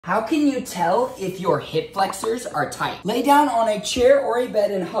How can you tell if your hip flexors are tight? Lay down on a chair or a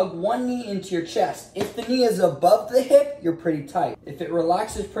bed and hug one knee into your chest. If the knee is above the hip, you're pretty tight. If it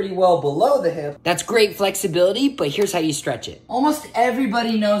relaxes pretty well below the hip, that's great flexibility, but here's how you stretch it. Almost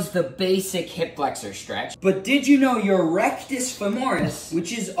everybody knows the basic hip flexor stretch, but did you know your rectus femoris,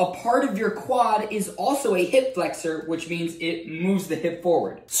 which is a part of your quad, is also a hip flexor, which means it moves the hip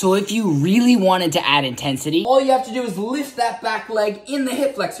forward. So if you really wanted to add intensity, all you have to do is lift that back leg in the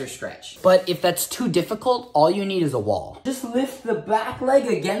hip flexor stretch. But if that's too difficult, all you need is a wall. Just lift the back leg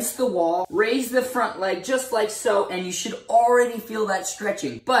against the wall, raise the front leg just like so, and you should already feel that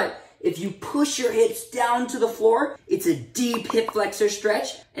stretching. But if you push your hips down to the floor, it's a deep hip flexor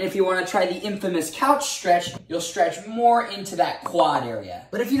stretch. And if you want to try the infamous couch stretch, you'll stretch more into that quad area.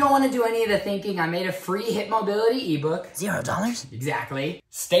 But if you don't want to do any of the thinking, I made a free hip mobility ebook. $0? Exactly.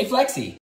 Stay flexy.